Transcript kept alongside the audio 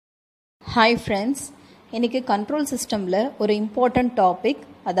Hi friends, இன்னைக்கு control systemல ஒரு important topic,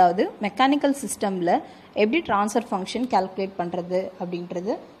 அதாவது mechanical systemல எப்படி transfer function calculate பண்றது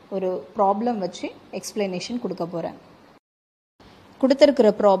அப்படின்றது ஒரு problem வச்சு explanation கொடுக்க போறேன். கொடுத்திருக்கிற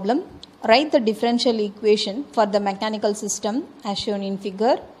problem, write the differential equation for the mechanical system as shown in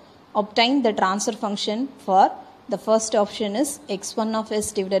figure. Obtain the transfer function for the first option is x1 of s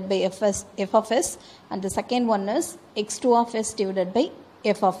divided by f of s and the second one is x2 of s divided by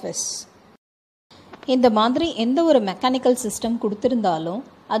f of s. இந்த மாதிரி எந்த ஒரு mechanical system கொடுத்திருந்தாலும்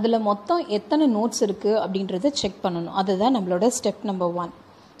அதில் மொத்தம் எத்தனை notes இருக்குது அப்படின்றத check பண்ணணும். அதுதான் நம்மளோட ஸ்டெப் நம்பர் 1.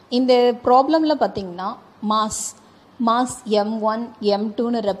 இந்த ப்ராப்ளமில் பார்த்திங்கன்னா மாஸ் m1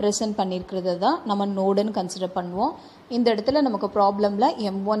 m2ன்னு ரெப்ரசன்ட் பண்ணியிருக்கிறது தான் நம்ம நோடுன்னு கன்சிடர் பண்ணுவோம். இந்த இடத்துல நமக்கு ப்ராப்ளமில்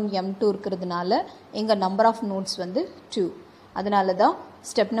m1 m2 இருக்கிறதுனால எங்கள் நம்பர் ஆஃப் நோட்ஸ் வந்து 2. அதனால தான்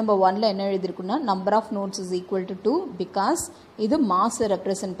ஸ்டெப் நம்பர் 1ல் என்ன எழுதியிருக்குன்னா number of notes is equal to 2 because இது மாஸை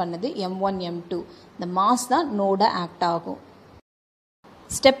ரெப்ரசன்ட் பண்ணுது m1 m2. இந்த மாஸ் தான் நோட ஆக்ட் ஆகும்.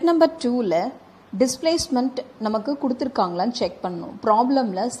 ஸ்டெப் நம்பர் 2ல் டிஸ்பிளேஸ்மெண்ட் நமக்கு கொடுத்துருக்காங்களான்னு செக் பண்ணணும்.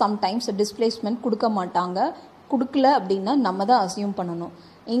 ப்ராப்ளமில் சம்டைம்ஸ் டிஸ்பிளேஸ்மெண்ட் கொடுக்க மாட்டாங்க. கொடுக்கல அப்படின்னா நம்ம தான் அசியூம் பண்ணணும்.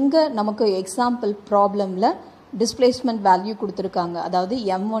 இங்கே நமக்கு எக்ஸாம்பிள் ப்ராப்ளமில் டிஸ்பிளேஸ்மெண்ட் வேல்யூ கொடுத்துருக்காங்க. அதாவது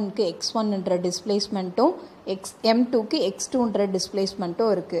m1க்கு x1ன்ற டிஸ்பிளேஸ்மெண்ட்டும் m2க்கு x2ன்ற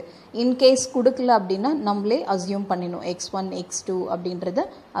டிஸ்பிளேஸ்மெண்ட்டும் இருக்குது. இன்கேஸ் கொடுக்கல அப்படின்னா நம்மளே அசியூம் பண்ணிடணும், x1 x2 அப்படின்றத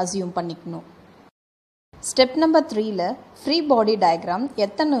அசியூம் பண்ணிக்கணும். Step number 3ல் free body diagram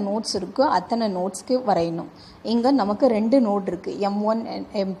எத்தனை நோட்ஸ் இருக்கோ அத்தனை நோட்ஸ்க்கு வரையணும். இங்கே நமக்கு 2 நோட் இருக்குது, m1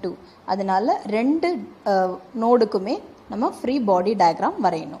 m2. அதனால 2 நோடுக்குமே நம்ம ஃப்ரீ பாடி டயக்ராம்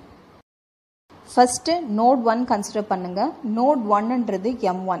வரையணும். ஃபஸ்ட்டு நோட் 1 கன்சிடர் பண்ணுங்கள். நோட் 1ன்றது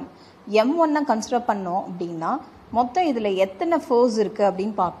m1 கன்சிடர் பண்ணோம் அப்படின்னா மொத்தம் இதில் எத்தனை ஃபோர்ஸ் இருக்குது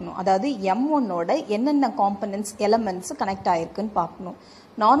அப்படின்னு பார்க்கணும். அதாவது m1ஓட என்னென்ன காம்பனன்ட்ஸ் எலமெண்ட்ஸ் கனெக்ட் ஆகிருக்குன்னு பார்க்கணும்.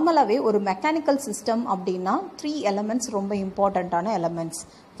 நார்மலாகவே ஒரு மெக்கானிக்கல் சிஸ்டம் அப்படின்னா 3 எலமெண்ட்ஸ் ரொம்ப இம்பார்ட்டண்ட்டான எலமெண்ட்ஸ்.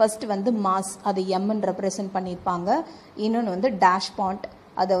 ஃபர்ஸ்ட் வந்து மாஸ், அது mன்னு ரெப்ரசன்ட் பண்ணியிருப்பாங்க. இன்னொன்று வந்து டேஷ் பாயிண்ட்,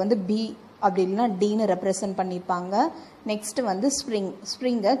 அதை வந்து b அப்படி இல்லைன்னா டின்னு ரெப்ரசன்ட் பண்ணியிருப்பாங்க. நெக்ஸ்ட்டு வந்து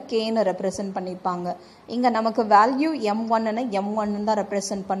ஸ்ப்ரிங்கை கேன்னு ரெப்ரசன்ட் பண்ணியிருப்பாங்க. இங்கே நமக்கு வேல்யூ m1ன்னு m1ன்னு தான்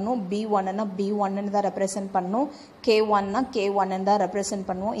ரெப்ரசன்ட் பண்ணும், b1ன்னா b1ன்னு தான் ரெப்ரசன்ட் பண்ணும், k1ன்னா k1ன்னு தான் ரெப்ரசன்ட்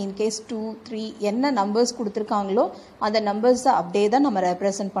பண்ணுவோம். இன்கேஸ் 2 3 என்ன நம்பர்ஸ் கொடுத்துருக்காங்களோ அந்த நம்பர்ஸை அப்படியே தான் நம்ம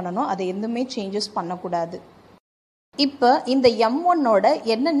ரெப்ரசன்ட் பண்ணணும். அதை எதுவுமே சேஞ்சஸ் பண்ணக்கூடாது. இப்போ இந்த m1ஓட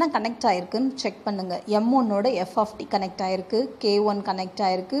என்னென்ன கனெக்ட் ஆகிருக்குன்னு செக் பண்ணுங்கள். m1ஓட f of t கனெக்ட் ஆகிருக்கு, k1 கனெக்ட்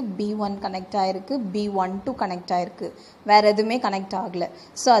ஆகிருக்கு, b1 கனெக்ட் ஆகிருக்கு, b12 கனெக்ட் ஆகிருக்கு. வேறு எதுவுமே கனெக்ட் ஆகலை.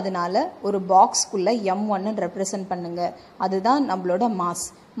 ஸோ அதனால் ஒரு பாக்ஸ்க்குள்ளே m1ன்னு ரெப்ரசன்ட் பண்ணுங்கள். அதுதான் நம்மளோட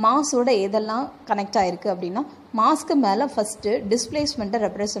மாஸோட எதெல்லாம் கனெக்ட் ஆகிருக்கு அப்படின்னா மாஸ்க்கு மேலே ஃபஸ்ட்டு டிஸ்பிளேஸ்மெண்ட்டை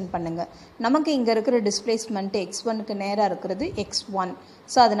ரெப்ரசன்ட் பண்ணுங்கள். நமக்கு இங்கே இருக்கிற டிஸ்பிளேஸ்மெண்ட் x1க்கு நேராக இருக்கிறது x1.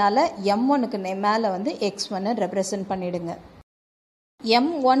 ஸோ அதனால் m1க்கு மேலே வந்து x1ன்னு ரெப்ரசன்ட் பண்ணிவிடுங்க.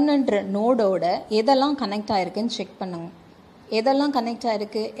 m1ன்ற நோடோட எதெல்லாம் கனெக்ட் ஆகிருக்குன்னு செக் பண்ணுங்க. எதெல்லாம் கனெக்ட்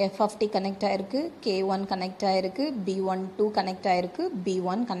ஆகிருக்கு? f of t கனெக்ட் ஆகிருக்கு, k1 கனெக்ட் ஆகிருக்கு, b12 கனெக்ட் ஆகிருக்கு,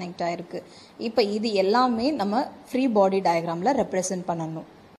 b1 கனெக்ட் ஆகிருக்கு. இப்போ இது எல்லாமே நம்ம ஃப்ரீ பாடி டயக்ராமில் ரெப்ரசன்ட் பண்ணணும்.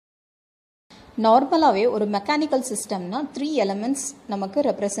 நார்மலாகவே ஒரு மெக்கானிக்கல் சிஸ்டம்னா 3 எலமெண்ட்ஸ் நமக்கு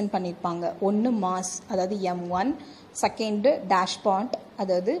ரெப்ரசன்ட் பண்ணியிருப்பாங்க. ஒன்று மாஸ், அதாவது m1, செகண்டு டேஷ் பாயிண்ட்,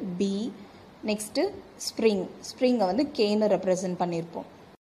 அதாவது b, நெக்ஸ்ட்டு ஸ்ப்ரிங்கை வந்து கேன்னு ரெப்ரசன்ட் பண்ணியிருப்போம்.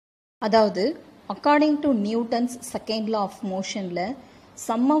 அதாவது according to Newton's second law of மோஷனில்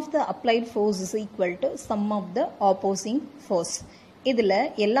some of the applied force is equal to some of the opposing force. இதில்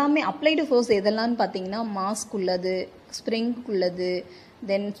எல்லாமே அப்ளைடு ஃபோர்ஸ் எதெல்லாம்னு பார்த்தீங்கன்னா மாஸ்க்குள்ளது, ஸ்ப்ரிங்குள்ளது,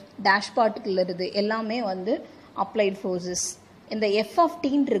 தென் டேஷ்பாட்டுக்குள்ளது எல்லாமே வந்து அப்ளைட் ஃபோர்ஸஸ். இந்த எஃப் ஆஃப்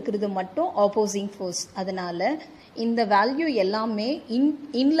டீன் இருக்கிறது மட்டும் ஆப்போசிங் ஃபோர்ஸ். அதனால் இந்த வேல்யூ எல்லாமே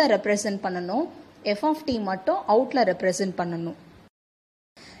இன்ல ரெப்ரசன்ட் பண்ணணும், எஃப் ஆஃப் டி மட்டும் அவுட்டில் ரெப்ரசன்ட் பண்ணணும்.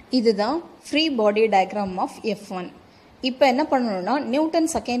 இதுதான் free body diagram of f1. இப்போ என்ன பண்ணணும்னா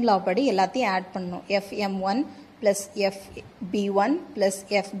நியூட்டன் செகண்ட் லா படி எல்லாத்தையும் ஆட் பண்ணணும். fm1 plus fb1 plus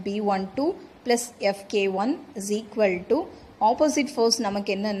fb12 plus fk1 is equal to opposite force நமக்கு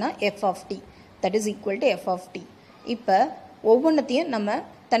என்னென்னா f of t, that is equal to f of t. இப்போ ஒவ்வொன்றத்தையும் நம்ம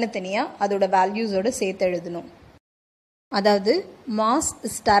தனித்தனியாக அதோட வேல்யூஸோடு சேர்த்து எழுதணும். அதாவது mass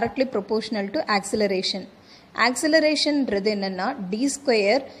is directly proportional to acceleration. ஆக்சிலரேஷன்ன்றது என்னென்னா டி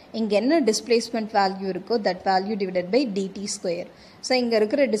ஸ்கொயர், இங்கே என்ன டிஸ்பிளேஸ்மெண்ட் வேல்யூ இருக்கோ that value divided by DD square. So இங்கே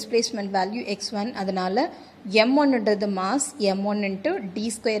இருக்கிற டிஸ்பிளேஸ்மெண்ட் வேல்யூ x1, அதனால் m1ன்றது mass m1 into D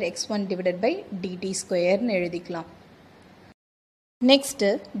square x1 divided by DD ஸ்கொயர்னு எழுதிக்கலாம். நெக்ஸ்ட்டு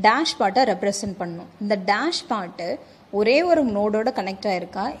டேஷ் பார்ட்டை ரெப்ரசன்ட் பண்ணணும். இந்த டேஷ் பார்ட்டு ஒரே ஒரு நோடோட கனெக்ட்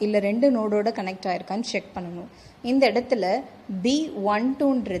ஆகிருக்கா இல்லை ரெண்டு நோடோட கனெக்ட் ஆகிருக்கான்னு செக் பண்ணணும். இந்த இடத்துல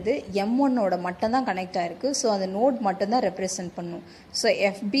B12ன்றது M1ஓட மட்டும்தான் கனெக்ட் ஆகிருக்கு. ஸோ அந்த நோட் மட்டும்தான் ரெப்ரசன்ட் பண்ணும். ஸோ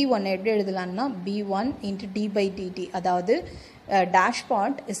FB1 எப்படி எழுதலாம்னா B1 into d by dt, அதாவது dash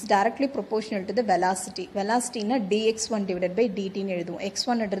part is directly proportional to the velocity. Velocity-னா dx1 divided by dt-ன்னு எழுதுவோம்.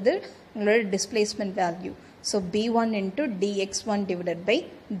 x1ன்றது உங்களோட displacement value. So B1 into dx1 divided by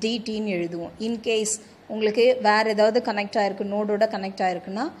dt-ன்னு எழுதுவோம். இன்கேஸ் உங்களுக்கு வேறு ஏதாவது கனெக்ட் ஆகிருக்கு, நோடோட கனெக்ட்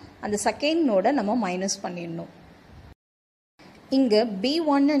ஆகிருக்குன்னா அந்த செகண்ட் நோடை நம்ம மைனஸ் பண்ணிடணும். இங்கே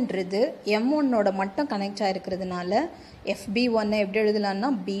B1ன்றது M1ஓட மட்டும் கனெக்ட் ஆகிருக்கிறதுனால FB1 எப்படி எழுதலாம்னா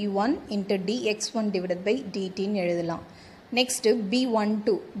B1 into dx1 divided by dt-ன்னு எழுதலாம். நெக்ஸ்ட்டு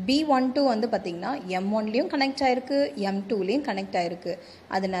B12 வந்து பார்த்திங்கன்னா M1லேயும் கனெக்ட் ஆகிருக்கு, M2லேயும் கனெக்ட் ஆகிருக்கு.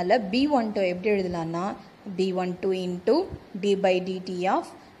 அதனால் B12 எப்படி எழுதலாம்னா B12 into d by dt of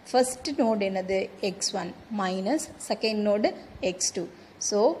first node என்னது x1 minus second node x2.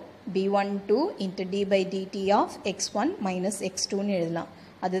 So B12 into d by dt of x1 minus x2ன்னு எழுதலாம்.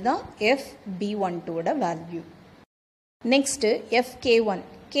 அதுதான் FB12ஓட value. Next FK1.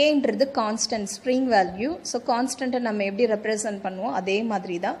 Kன்றது constant spring value. So கான்ஸ்டண்ட்டை நம்ம எப்படி represent பண்ணுவோம் அதே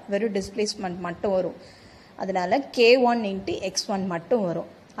மாதிரி தான், வெறும் டிஸ்பிளேஸ்மெண்ட் மட்டும் வரும். அதனால் K1 into x1 மட்டும் வரும்.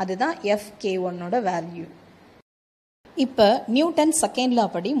 அதுதான் FK1ஓட வேல்யூ. இப்போ நியூட்டன் செகண்ட் லா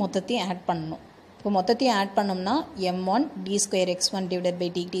படி மொத்தத்தையும் ஆட் பண்ணணும். இப்போ மொத்தத்தையும் ஆட் பண்ணோம்னா m1 d square x1 divided by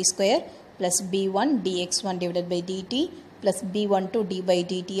dt square plus b1 dx1 divided by dt plus b12 d by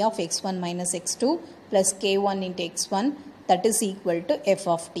dt of x1 minus x2 plus k1 into x1 that is equal to f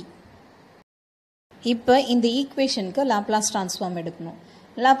of t. இப்போ இந்த ஈக்குவேஷனுக்கு Laplace transform எடுக்கணும்.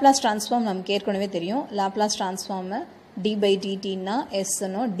 Laplace transform நமக்கு ஏற்கனவே தெரியும். Laplace ட்ரான்ஸ்ஃபார்மை d by dtனா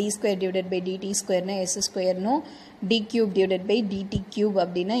s-னும் d square divided by dt squareனா s squareனும் d cube divided by dt cube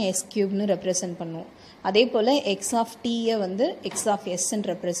அப்படின்னா s cubeனு represent பண்ணுவோம். அதே போல் x of t-யை வந்து x of s-ன்னு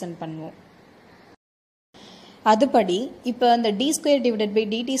ரெப்ரசன்ட் பண்ணுவோம். அதுபடி இப்போ அந்த d square divided by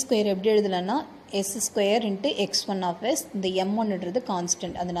dt square எப்படி எழுதலாம்னா s square into x1 of s. இந்த m1ன்றது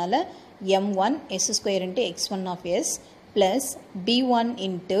கான்ஸ்டன்ட், அதனால் m1 s square into x1 of s plus b1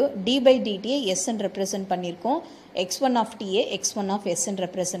 into d by dt-யை s-ன்னு represent பண்ணியிருக்கோம், x1 of t-யை x1 of s-ன்னு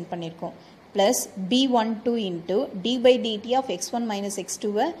represent பண்ணியிருக்கோம், plus b12 into d by dt of x1 minus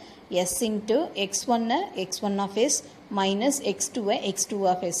x2-வை s into x1-னை x1 of s minus x2-வை x2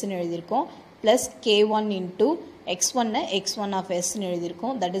 of s-ன்னு எழுதியிருக்கோம், plus k1 into x1-னை x1 of s-ன்னு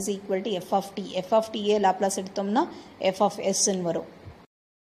எழுதியிருக்கோம். that is equal to f of t. f of t-யை Laplace எடுத்தோம்னா f of s-ன்னு வரும்.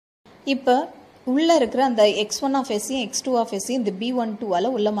 இப்போ உள்ளே இருக்கிற அந்த x1 of s-யும் x2 of s-யும் இந்த b12-ஆல்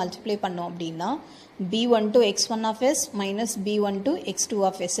உள்ளே மல்டிப்ளை பண்ணோம் அப்படின்னா b12 x1 of s minus b12 x2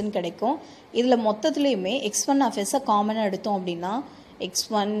 of s-ன்னு கிடைக்கும். இதில் மொத்தத்துலேயுமே x1 of s-ஐ காமனாக எடுத்தோம் அப்படின்னா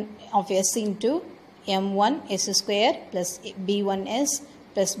x1 of s into m1 s square plus b1s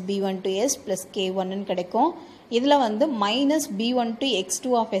plus b12s plus k1ன்னு கிடைக்கும். இதில் வந்து மைனஸ் b12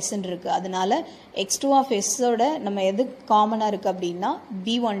 x2 of s-ன்னு இருக்குது. அதனால் x2 of s-ஓட நம்ம எது காமனாக இருக்குது அப்படின்னா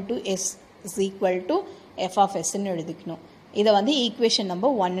b12s is equal to f of s-ன்னு எழுதிக்கணும். இதை வந்து ஈக்குவேஷன்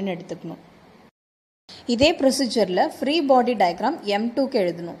நம்பர் 1ன்னு எடுத்துக்கணும். இதே ப்ரொசீஜரில் ஃப்ரீ பாடி டயக்ராம் M2க்கு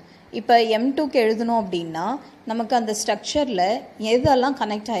எழுதணும். இப்போ M2க்கு எழுதணும் அப்படின்னா நமக்கு அந்த ஸ்ட்ரக்சரில் எதெல்லாம்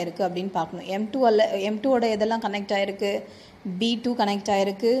கனெக்ட் ஆகிருக்கு அப்படின்னு பார்க்கணும். M2ஓட எதெல்லாம் கனெக்ட் ஆகிருக்கு, B2 கனெக்ட்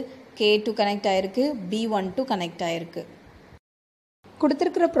ஆகிருக்கு, K2 கனெக்ட் ஆகிருக்கு, B12 கனெக்ட் ஆகிருக்கு.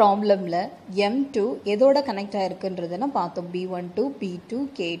 கொடுத்துருக்கிற ப்ராப்ளமில் M2 எதோட கனெக்ட் ஆகிருக்குன்றதுனா பார்த்தோம். B12, B2,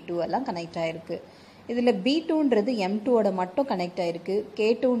 K2 எல்லாம் கனெக்ட் ஆகிருக்கு. இதில் B2ன்றது M2ஓட மட்டும் கனெக்ட் ஆகிருக்கு,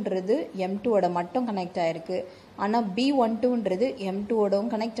 K2ன்றது M2ஓட மட்டும் கனெக்ட் ஆகிருக்கு. ஆனால் B12ன்றது M2ஓடவும்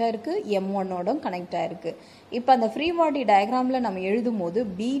கனெக்ட் ஆகிருக்கு, M1ஓடவும் கனெக்ட் ஆகிருக்கு. இப்போ அந்த ஃப்ரீ பாடி டயக்ராமில் நம்ம எழுதும் போது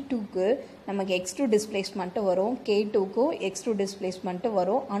B2க்கு நமக்கு x2 டிஸ்பிளேஸ்மெண்ட்டு வரும், K2க்கும் x2 டிஸ்பிளேஸ்மெண்ட்டு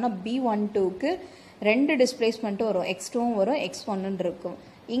வரும். ஆனால் B12க்கு ரெண்டு டிஸ்பிளேஸ்மெண்ட்டும் வரும், x2வும் வரும், x1ன்னு இருக்கும்.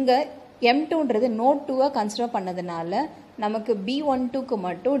 இங்கே M2ன்றது நோட் 2-வை கன்சிடர் பண்ணதுனால நமக்கு B12க்கு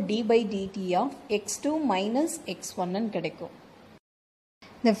மட்டும் d by dt of x2 minus x1ன்னு கிடைக்கும்.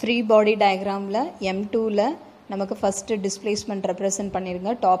 இந்த ஃப்ரீ பாடி டயக்ராமில் M2ல் நமக்கு ஃபஸ்ட்டு டிஸ்பிளேஸ்மெண்ட் ரெப்ரசன்ட்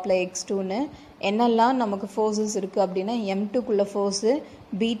பண்ணிடுங்க. டாப்பில் x2ன்னு என்னெல்லாம் நமக்கு ஃபோர்ஸஸ் இருக்குது அப்படின்னா M2க்குள்ள ஃபோர்ஸு,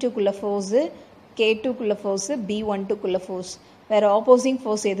 B2க்குள்ள ஃபோர்ஸு, K2க்குள்ள ஃபோர்ஸு, B12க்குள்ள ஃபோர்ஸ். வேறு ஆப்போசிங்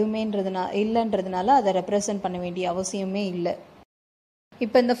ஃபோர்ஸ் எதுவுமே இல்லைன்றதுனால அதை ரெப்ரசன்ட் பண்ண வேண்டிய அவசியமே இல்லை.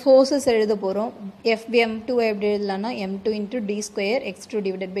 இப்போ இந்த ஃபோர்ஸஸ் எழுத போகிறோம். FBM2 எப்படி எழுதலாம்னா m2 into d square x2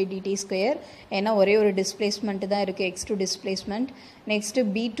 divided by dt square. ஏன்னா ஒரே ஒரு டிஸ்பிளேஸ்மெண்ட் தான் இருக்குது, x2 டிஸ்பிளேஸ்மெண்ட். நெக்ஸ்ட்டு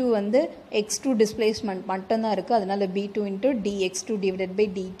B2 வந்து x2 டிஸ்பிளேஸ்மெண்ட் மட்டும்தான் இருக்குது, அதனால் B2 into dx2 divided by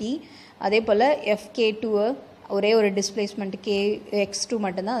dt. அதே போல் FK2 ஒரே ஒரு டிஸ்பிளேஸ்மெண்ட் x2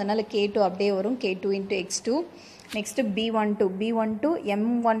 மட்டும்தான், அதனால் K2 அப்படியே வரும், K2 into x2. Next B12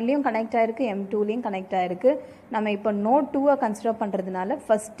 M1லையும் connect ஆயிருக்கு, M2லையும் கனெக்ட் ஆயிருக்கு. நம்ம இப்போ நோட் 2 கன்சிடர் பண்ணுறதுனால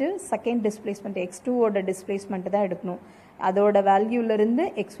ஃபஸ்ட்டு செகண்ட் டிஸ்பிளேஸ்மெண்ட் x2ஓட டிஸ்பிளேஸ்மெண்ட் தான் எடுக்கணும். அதோட வேல்யூலேருந்து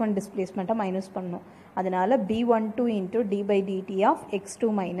x1 டிஸ்பிளேஸ்மெண்ட்டை மைனஸ் பண்ணணும். அதனால் B12 × d/dt of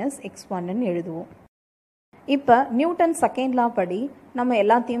x2 minus x1ன்னு எழுதுவோம். இப்போ நியூட்டன் செகண்ட் லா படி நம்ம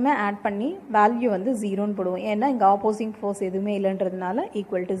எல்லாத்தையுமே ஆட் பண்ணி வேல்யூ வந்து 0ன்னு போடுவோம். ஏன்னா இங்கே ஆப்போசிங் ஃபோர்ஸ் எதுவுமே இல்லைன்றதுனால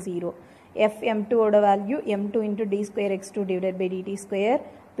equal to 0. Fm2ஓட value m2 × d2x2/dt²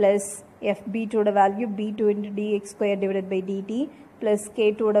 plus Fb2ஓட value b2 × dx2/dt plus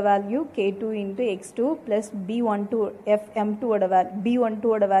K2ஓட value K2 × x2 plus Fm2ஓட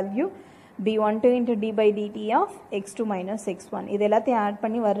B12ஓட value B12 × d/dt of x2 minus x1. இது எல்லாத்தையும் ஆட்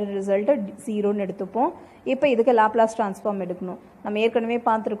பண்ணி வர ரிசல்ட்டை 0ன்னு எடுத்துப்போம். இப்போ இதுக்கு லாப்லாஸ் ட்ரான்ஸ்ஃபார்ம் எடுக்கணும். நம்ம ஏற்கனவே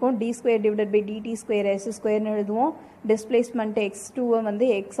பார்த்துருக்கோம் d2/dt² s2ன்னு எழுதுவோம். டிஸ்பிளேஸ்மெண்ட் x2 வந்து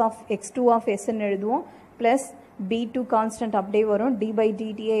x2 ஆஃப் sன்னு எழுதுவோம். ப்ளஸ் b2 கான்ஸ்டன்ட் அப்படியே வரும்,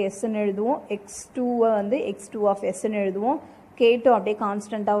 d/dt sன்னு எழுதுவோம். x2 வந்து x2 ஆஃப் sன்னு எழுதுவோம். K2 அப்படியே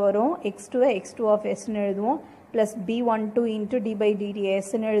கான்ஸ்டண்ட்டாக வரும், x2 ஆஃப் sன்னு எழுதுவோம். ப்ளஸ் B12 × d/dt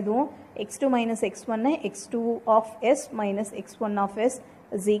sன்னு எழுதுவோம். x2 minus x1 x2 of s minus x1 of s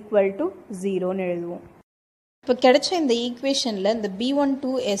is equal to 0ன்னு எழுதுவோம். இப்போ கிடைச்ச இந்த ஈக்குவேஷனில் இந்த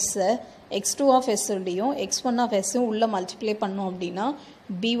B12s x2 of s-உடையும் x1 of s-உம் உள்ள மல்டிப்ளை பண்ணோம் அப்படின்னா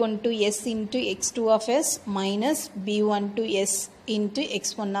B12s × x2 of s minus B12s ×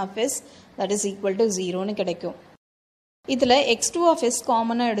 x1 of s that is equal to 0ன்னு கிடைக்கும். இதில் x2 ஆஃப் s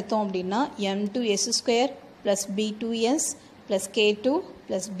காமனாக எடுத்தோம் அப்படின்னா m2s² plus b2s plus K2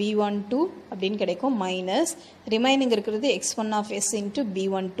 plus B12 அப்படின்னு கிடைக்கும். மைனஸ் ரிமைனிங் இருக்கிறது x1 of s ×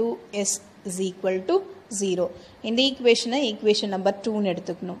 B12s is equal to 0. இந்த equation number 2ன்னு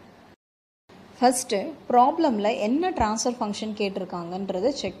எடுத்துக்கணும். ஃபஸ்ட்டு ப்ராப்ளமில் என்ன ட்ரான்ஸ்ஃபர் ஃபங்க்ஷன்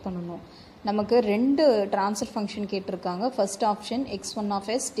கேட்டிருக்காங்கன்றதை செக் பண்ணணும். நமக்கு 2 ட்ரான்ஸ்ஃபர் ஃபங்க்ஷன் கேட்டிருக்காங்க. First option x1 of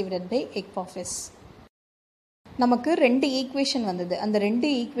s / x of s. நமக்கு 2 ஈக்குவேஷன் வந்தது. அந்த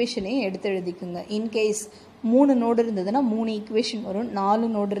 2 ஈக்குவேஷனையும் எடுத்து எழுதிக்குங்க. இன்கேஸ் 3 நோடு இருந்ததுன்னா 3 ஈக்குவேஷன் வரும்,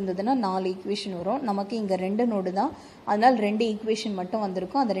 4 நோடு இருந்ததுன்னா 4 ஈக்குவேஷன் வரும். நமக்கு இங்கே 2 நோடு தான், அதனால் 2 ஈக்குவேஷன் மட்டும்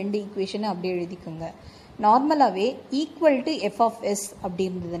வந்திருக்கும். அந்த 2 ஈக்குவேஷனை அப்படியே எழுதிக்குங்க. நார்மலாகவே equal to F of S அப்படி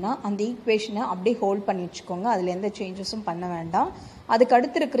இருந்ததுன்னா அந்த ஈக்குவேஷனை அப்படியே ஹோல்ட் பண்ணி வச்சுக்கோங்க. அதில் எந்த சேஞ்சஸும் பண்ண வேண்டாம். அதுக்கு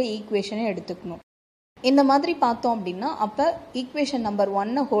அடுத்து இருக்கிற ஈக்குவேஷனை எடுத்துக்கணும். இந்த மாதிரி பார்த்தோம் அப்படின்னா அப்போ ஈக்குவேஷன் நம்பர்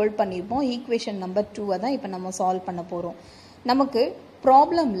 1 ஹோல்ட் பண்ணியிருப்போம். ஈக்குவேஷன் நம்பர் 2 தான் இப்போ நம்ம சால்வ் பண்ண போகிறோம். நமக்கு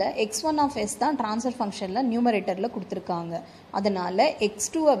ப்ராப்ளமில் x1 ஆஃப் s தான் ட்ரான்ஸ்ஃபர் ஃபங்க்ஷனில் நியூமரேட்டரில் கொடுத்துருக்காங்க. அதனால்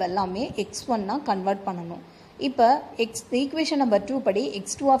x2 எல்லாமே x1 கன்வெர்ட் பண்ணணும். இப்போ ஈக்குவேஷன் நம்பர் 2 படி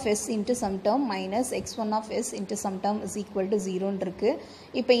x2 of s into some term minus x1 of s into some term is equal to 0ன்னு இருக்குது.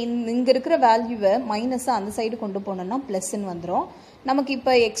 இப்போ இங்கே இருக்கிற வேல்யூவை மைனஸாக அந்த சைடு கொண்டு போனோம்னா ப்ளஸ்ன்னு வந்துடும். நமக்கு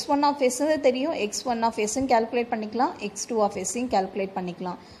இப்போ x1 ஆஃப் s தெரியும், x1 ஆஃப் sன்னு கேல்குலேட் பண்ணிக்கலாம், x2 ஆஃப் sயும் கேல்குலேட்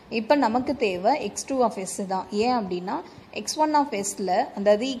பண்ணிக்கலாம். இப்போ நமக்கு தேவை x2 ஆஃப் s தான். ஏன் அப்படின்னா x1 ஆஃப் sல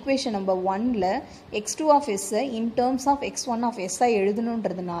அதாவது ஈக்குவேஷன் நம்பர் 1ல் x2 of s in terms of x1 of s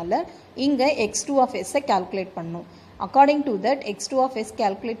எழுதணுன்றதுனால இங்கே x2 ஆஃப் s கேல்குலேட் பண்ணணும். According to that x2 of s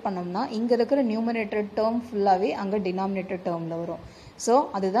calculate பண்ணோம்னா இங்கே இருக்கிற நியூமரேட்டர் டேர்ம் ஃபுல்லாகவே அங்கே டினாமினேட்டர் டேர்மில் வரும். ஸோ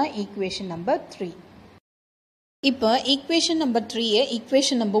அதுதான் ஈக்குவேஷன் நம்பர் 3. இப்போ ஈக்குவேஷன் நம்பர் 3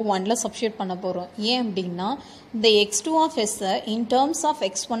 ஈக்குவேஷன் நம்பர் 1ல் சப்ஸ்டிட்யூட் பண்ண போகிறோம். ஏன் அப்படின்னா இந்த x2 of s in terms of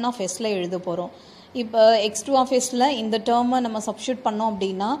x1 of sல எழுத போகிறோம். இப்போ x2 ஆஃப் sல இந்த டேர்மை நம்ம சப்ஸ்டிட்யூட் பண்ணோம்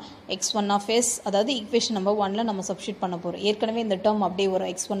அப்படின்னா x1 ஆஃப் s அதாவது ஈக்குவேஷன் நம்பர் 1ல் நம்ம சப்ஸ்டிட்யூட் பண்ண போகிறோம். ஏற்கனவே இந்த டேர்ம் அப்படியே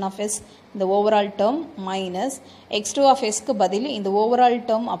வரும், x1 ஆஃப் s இந்த overall term minus x2 of sக்கு பதில் இந்த ஓவரால்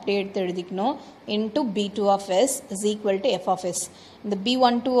டேர்ம் அப்படியே எடுத்து எழுதிக்கணும் into b2 of s is equal to f of s. இந்த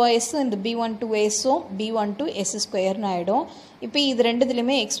b12s இந்த b12sம் b12s² ஆகிடும். இப்போ இது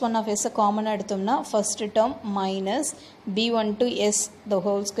ரெண்டுத்துலையுமே x1 ஆஃப் s காமனாக எடுத்தோம்னா first term minus b12s the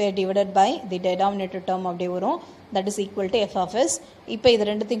whole square divided by the denominator term அப்படியே வரும். that is equal to f of s. இப்போ இது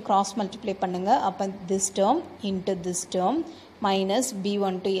ரெண்டுத்தையும் cross multiply பண்ணுங்க. அப்போ this term into this term minus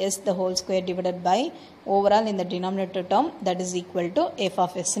b12s the whole square divided by overall in the denominator term that is equal to f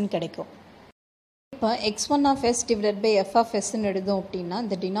of s ன்னு கிடைக்கும். இப்போ x1 of s divided by f of s ன்னு எழுதும் அப்படின்னா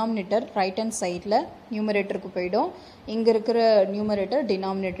இந்த denominator right hand சைடில் நியூமரேட்டருக்கு போயிடும். இங்கே இருக்கிற நியூமரேட்டர்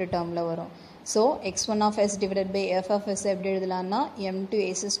டினாமினேட்டர் டேர்மில் வரும். So x1 of s divided by f of s எப்படி எழுதலாம்னா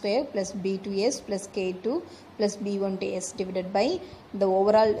m2s² plus b2s plus k2 plus b12s divided by இந்த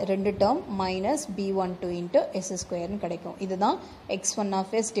ஓவரால் ரெண்டு டேர்ம் மைனஸ் b12 இன்ட்டு s²ன்னு கிடைக்கும். இதுதான் x1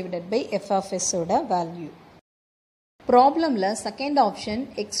 of s divided by f of s ஓட value. ப்ராப்ளமில் second option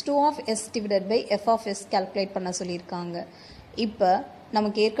x2 of s divided by f of s calculate பண்ண சொல்லியிருக்காங்க. இப்போ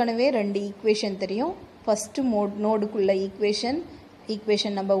நமக்கு ஏற்கனவே 2 ஈக்குவேஷன் தெரியும். ஃபஸ்ட்டு நோடுக்குள்ள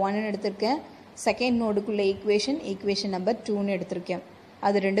ஈக்குவேஷன் நம்பர் 1 எடுத்திருக்கேன். செகண்ட் நோடுக்குள்ள ஈக்குவேஷன் நம்பர் 2ன்னு எடுத்திருக்கேன்.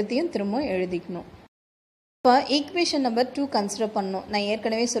 அது ரெண்டுத்தையும் திரும்ப எழுதிக்கணும். இப்போ ஈக்குவேஷன் நம்பர் 2 கன்சிடர் பண்ணணும். நான்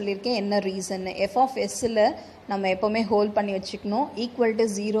ஏற்கனவே சொல்லியிருக்கேன் என்ன ரீசன். எஃப் ஆஃப் எஸ்ஸில் நம்ம எப்போவுமே ஹோல்ட் பண்ணி வச்சுக்கணும். ஈக்குவல் டு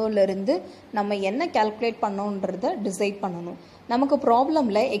 0லேருந்து நம்ம என்ன கேல்குலேட் பண்ணோன்றதை டிசைட் பண்ணணும். நமக்கு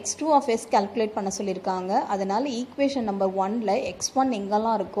ப்ராப்ளமில் x2 ஆஃப் எஸ் கேல்குலேட் பண்ண சொல்லியிருக்காங்க. அதனால் ஈக்குவேஷன் நம்பர் 1ல் x1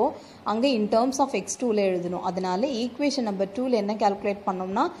 எங்கெல்லாம் இருக்கோ அங்கே இன் டேர்ம்ஸ் ஆஃப் x2ல் எழுதணும். அதனால் ஈக்குவேஷன் நம்பர் 2ல் என்ன கேல்குலேட்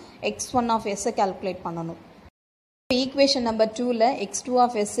பண்ணோம்னா x1 ஆஃப் எஸ்ஸை கேல்குலேட் பண்ணணும். ஈக்குவேஷன் நம்பர் 2ல் x2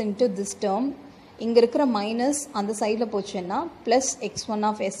 of S into this term, இங்கே இருக்கிற மைனஸ் அந்த சைடில் போச்சுன்னா plus x1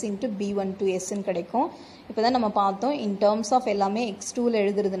 of S into b1 எஸ்ன்னு கிடைக்கும். இப்போ தான் நம்ம பார்த்தோம் இன் டேர்ம்ஸ் ஆஃப் எல்லாமே x2ல்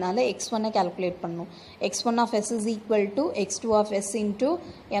எழுதுறதுனால x1 கேல்குலேட் பண்ணணும். x1 of S is equal to x2 of S into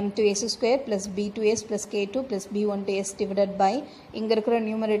m2s square plus b2s plus k2 plus b1s divided by இங்கே இருக்கிற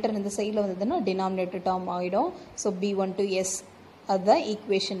நியூமரேட்டர் இந்த சைடில் வந்ததுன்னா டினாமினேட்டர் டேர்ம் ஆகிடும். ஸோ b1s அதுதான்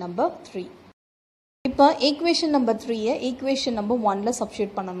ஈக்குவேஷன் நம்பர் 3. இப்போ ஈக்குவேஷன் நம்பர் 3யை ஈக்குவேஷன் நம்பர் 1ல்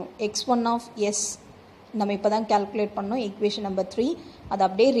substitute பண்ணணும். x1 ஆஃப் எஸ் நம்ம இப்போ தான் கேல்குலேட் பண்ணோம். ஈக்குவேஷன் நம்பர் 3 அதை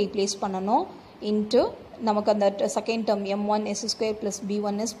அப்படியே ரீப்ளேஸ் பண்ணணும். இன்ட்டு நமக்கு அந்த second term m1s square plus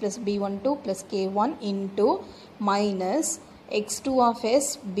b1s plus b12 plus k1 into minus x2 of S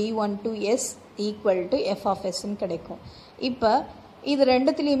b12s equal to F of எஸ்ன்னு கிடைக்கும். இப்போ இது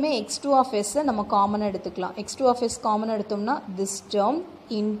ரெண்டுத்துலேயுமே x2 ஆஃப் எஸ்ஸை நம்ம காமனாக எடுத்துக்கலாம். x2 ஆஃப் எஸ் காமனாக எடுத்தோம்னா திஸ் டேர்ம்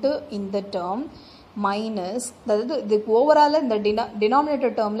இன்ட்டு இந்த டேர்ம் மைனஸ், அதாவது இதுக்கு ஓவரால் இந்த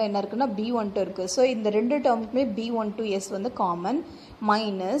டினாமினேட்டர் டேர்மில் என்ன இருக்குன்னா b12 இருக்குது. ஸோ இந்த ரெண்டு டேர்முக்குமே b12s வந்து காமன்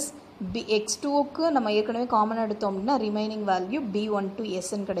மைனஸ் x2க்கு நம்ம ஏற்கனவே காமனாக எடுத்தோம் அப்படின்னா ரிமைனிங் வேல்யூ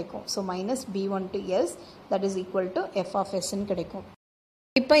b12sன்னு கிடைக்கும். So minus b12s that is equal to F of எஸ்ன்னு கிடைக்கும்.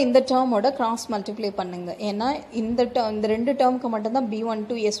 இப்போ இந்த டேர்மோட கிராஸ் மல்டிப்ளை பண்ணுங்க. ஏன்னா இந்த ரெண்டு டேர்முக்கு மட்டும்தான்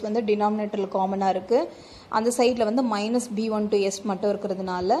b12s வந்து டினாமினேட்டரில் காமனாக இருக்குது. அந்த சைடில் வந்து மைனஸ் b12s மட்டும்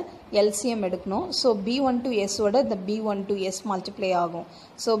இருக்கிறதுனால எல்சிஎம் எடுக்கணும். ஸோ b12soட இந்த b12s மல்டிப்ளை ஆகும்.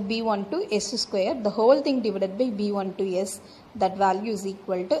 So b12s square the whole thing divided by b12s that value is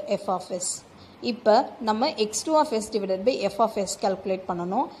equal to F of S. இப்போ நம்ம x2 of S divided by F of S calculate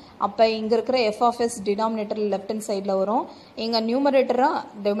பண்ணணும். அப்போ இங்கே இருக்கிற எஃப் ஆஃப் எஸ் டினாமினேட்டரில் left hand சைடில் வரும். இங்கே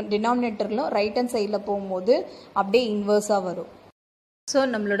நியூமரேட்டராக டினாமினேட்டரில் ரைட் ஹேண்ட் சைடில் போகும்போது அப்படியே இன்வர்ஸாக வரும். ஸோ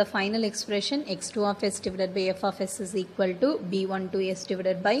நம்மளோட final expression x2 of S divided by F of S is equal to b12s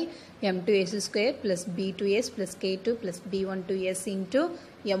divided by m2s square plus b2s plus k2 plus b12s into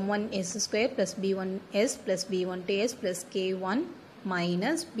m1s square plus b1s plus b12s plus k1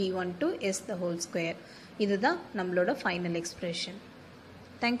 minus b12s the whole square. இதுதான் நம்மளோட final expression.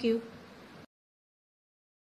 Thank you.